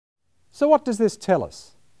So what does this tell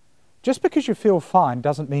us? Just because you feel fine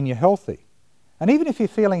doesn't mean you're healthy. And even if you're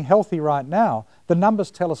feeling healthy right now, the numbers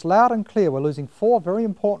tell us loud and clear we're losing 4 very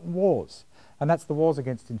important wars. And that's the wars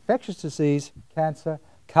against infectious disease, cancer,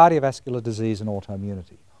 cardiovascular disease and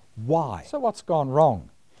autoimmunity. Why? So what's gone wrong?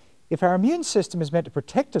 If our immune system is meant to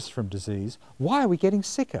protect us from disease, why are we getting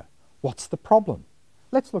sicker? What's the problem?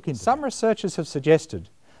 Let's look into that. Some researchers have suggested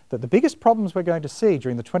that the biggest problems we're going to see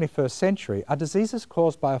during the 21st century are diseases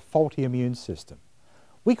caused by a faulty immune system.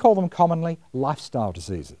 We call them commonly lifestyle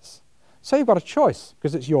diseases. So you've got a choice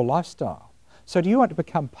because it's your lifestyle. So do you want to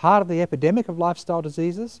become part of the epidemic of lifestyle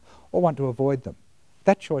diseases or want to avoid them?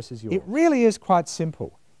 That choice is yours. It really is quite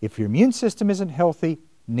simple. If your immune system isn't healthy,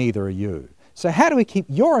 neither are you. So how do we keep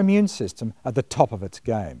your immune system at the top of its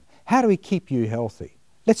game? How do we keep you healthy?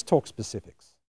 Let's talk specifics.